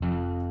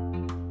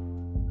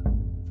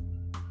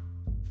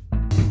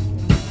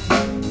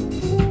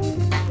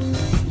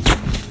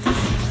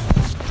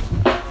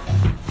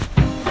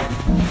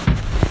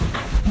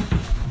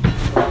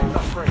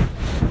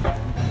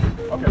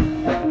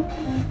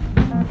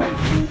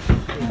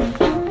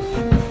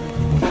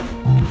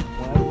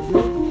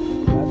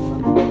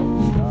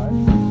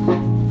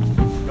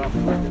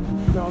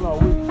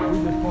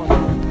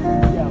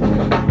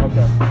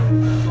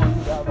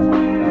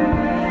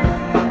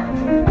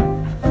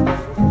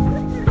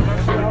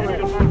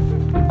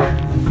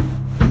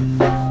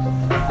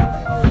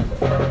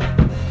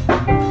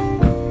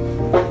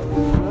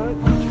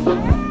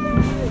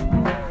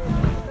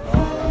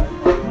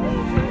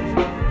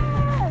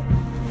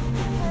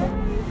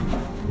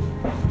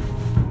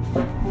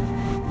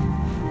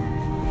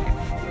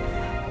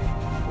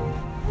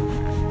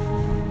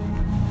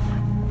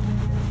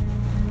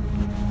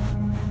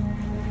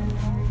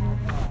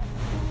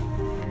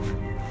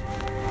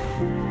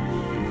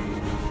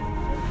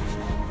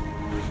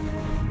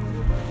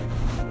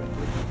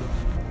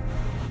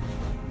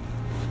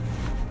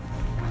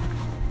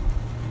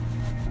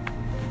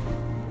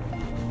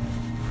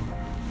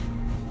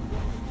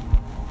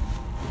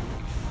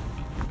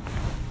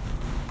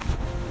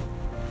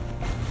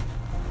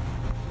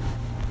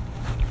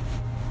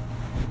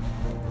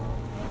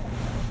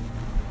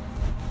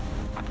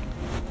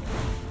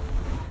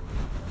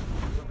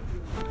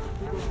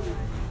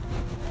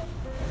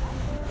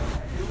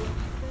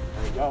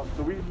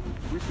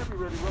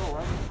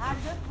I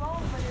just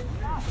rolled, but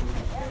it's not.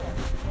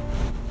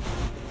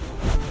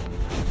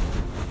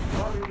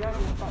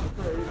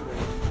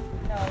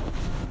 No.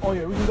 Oh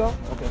yeah, we can go?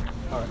 Okay,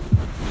 alright.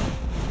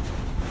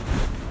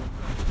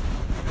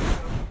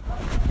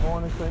 Good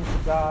morning, thanks to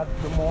God.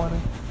 Good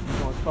morning. We're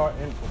going to start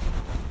in.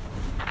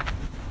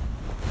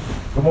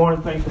 Good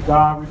morning, thanks to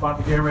God. We're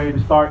about to get ready to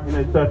start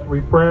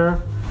intercessory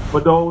prayer.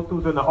 For those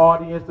who's in the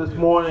audience this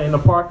morning in the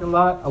parking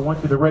lot, I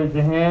want you to raise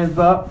your hands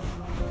up.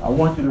 I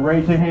want you to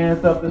raise your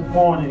hands up this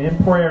morning in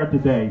prayer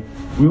today.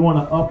 We want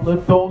to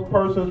uplift those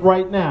persons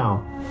right now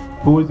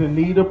who is in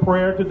need of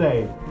prayer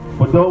today.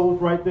 For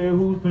those right there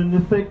who's in the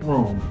sick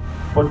room.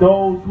 For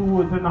those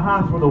who is in the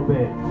hospital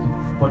beds.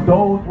 For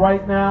those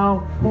right now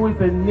who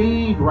is in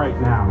need right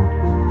now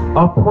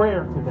of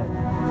prayer today.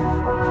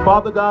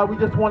 Father God, we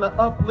just want to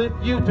uplift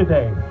you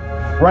today,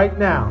 right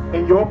now,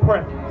 in your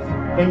presence,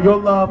 in your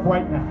love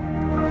right now.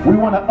 We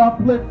want to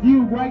uplift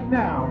you right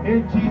now,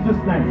 in Jesus'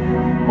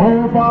 name.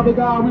 Oh, Father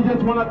God, we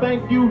just want to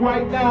thank you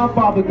right now,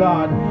 Father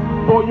God,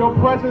 for your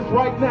presence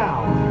right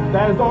now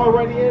that is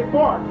already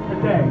embarked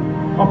today,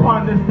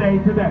 upon this day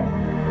today.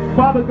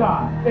 Father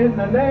God, in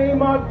the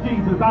name of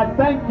Jesus, I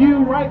thank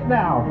you right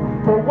now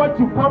for what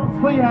you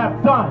purposely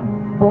have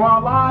done for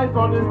our lives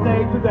on this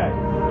day today.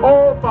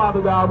 Oh,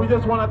 Father God, we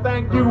just want to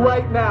thank you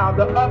right now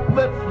to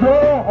uplift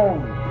your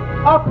holy,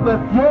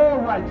 uplift your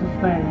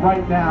righteous name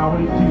right now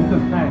in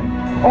Jesus' name.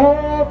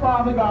 Oh,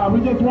 Father God, we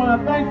just want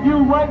to thank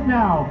you right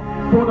now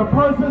for the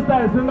persons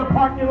that is in the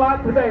parking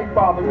lot today,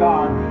 Father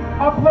God.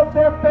 Uplift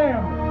their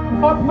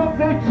family, uplift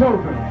their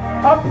children,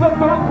 uplift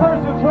those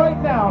persons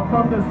right now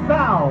from the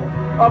sound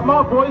of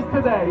my voice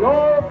today.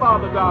 Oh,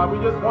 Father God, we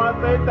just want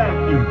to say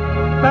thank you.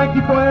 Thank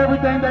you for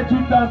everything that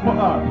you've done for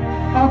us.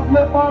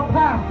 Uplift our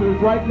pastors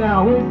right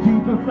now in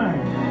Jesus'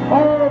 name.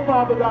 Oh,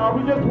 Father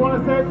God, we just want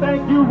to say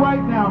thank you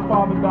right now,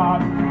 Father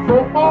God,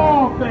 for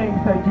all things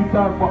that you've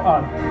done for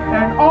us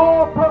and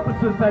all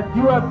purposes that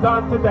you have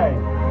done today.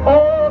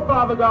 Oh,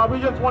 Father God, we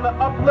just want to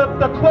uplift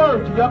the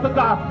clergy of the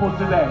gospel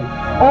today.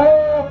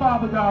 Oh,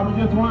 Father God,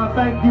 we just want to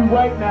thank you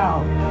right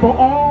now for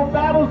all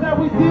battles that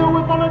we deal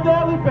with on a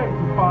daily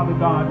basis, Father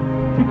God.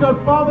 Because,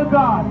 Father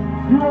God,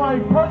 you are a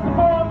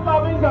personal and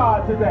loving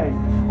God today.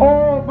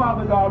 Oh,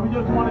 Father God, we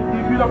just want to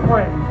give you the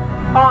praise,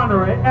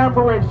 honor, and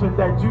admiration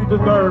that you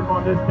deserve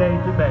on this day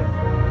today.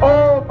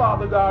 Oh,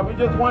 Father God, we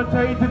just want to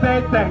tell you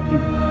today, thank you.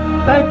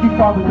 Thank you,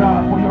 Father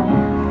God, for your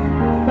peace.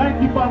 Thank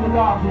you, Father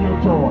God, for your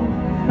joy.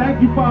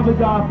 Thank you, Father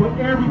God, for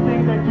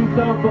everything that you've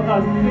done for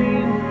us,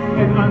 seen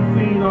and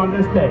unseen on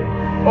this day.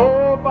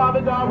 Oh,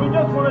 Father God, we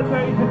just want to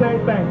tell you today,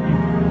 thank you.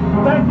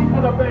 Thank you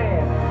for the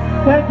band.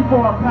 Thank you for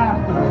our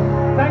pastors.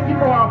 Thank you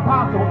for our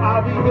apostle,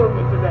 Ivy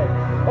Hilton, today.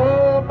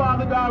 Oh,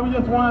 Father God, we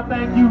just want to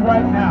thank you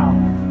right now.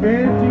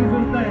 In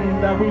Jesus'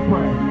 name that we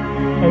pray.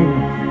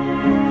 Amen.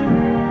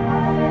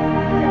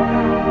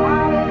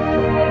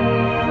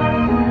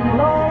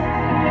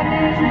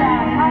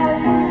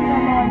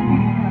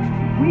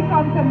 We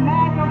come to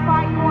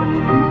magnify you on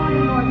this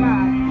morning, Lord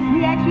God. We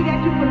ask you that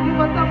you forgive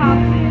us of our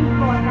sins,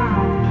 Lord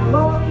God.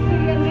 Glory to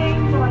your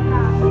name, Lord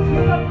God.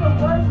 Give us the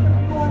worship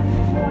you on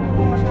this morning,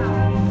 Lord God.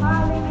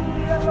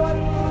 Hallelujah, Lord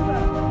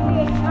Jesus. We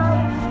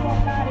acknowledge you,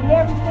 Lord God, in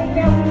everything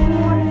that we do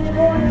on this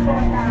morning,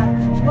 Lord God.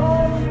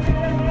 Glory to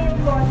your name,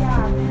 Lord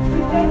God. We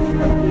thank you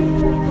for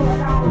keeping us, Lord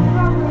God, and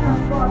covering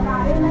us, Lord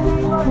God, in the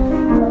name of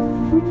Jesus.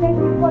 We thank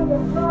you for your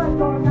blood,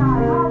 Lord God.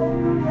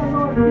 Hallelujah,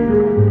 Lord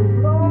Jesus.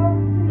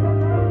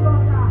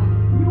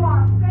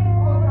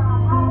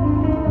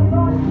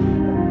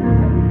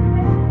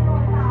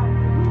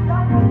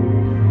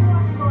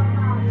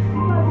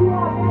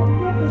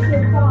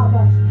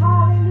 Father.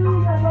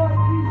 Hallelujah, Lord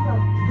Jesus.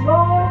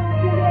 Glory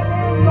to your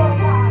name, Lord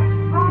God.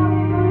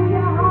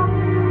 Hallelujah,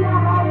 hallelujah,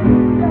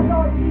 hallelujah,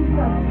 Lord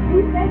Jesus. We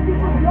thank you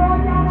for your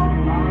down on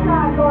the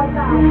inside, Lord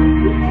God.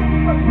 We thank you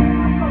for being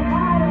a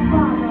provider,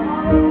 Father.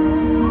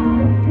 Hallelujah.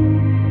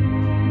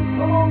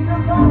 Come on,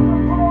 give God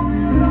some glory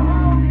in the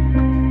house.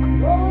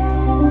 Oh,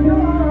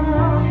 God.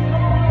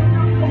 Come on,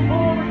 give some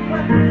glory.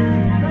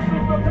 This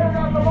is the day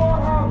that the Lord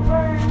has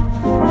made.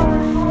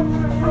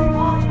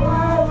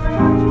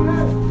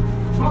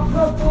 I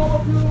bless all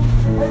of you.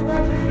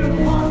 Amen. In this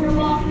parking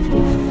lot.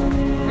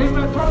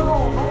 Amen. Turn it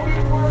on. Don't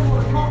need words. When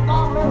it comes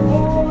down, let's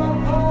go, let's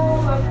go,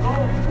 let's go.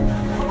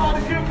 Somebody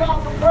give God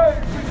some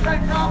praise. We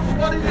thank God for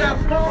what he has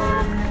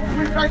done.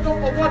 We thank him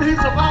for what he's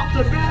about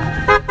to do.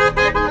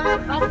 Amen.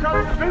 I'm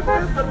telling you, this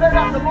is the day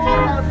that the Lord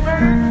has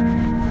made.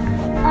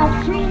 I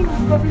choose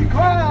to be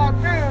glad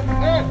in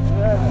it.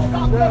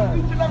 God bless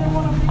each and every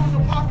one of you in the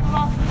parking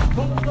lot.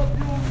 Those of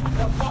you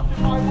that's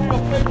watching my way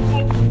of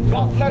Facebook,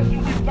 God bless you.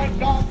 We thank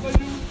God for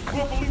you.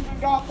 We're believing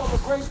God for the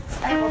grace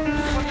and the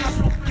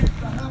supernatural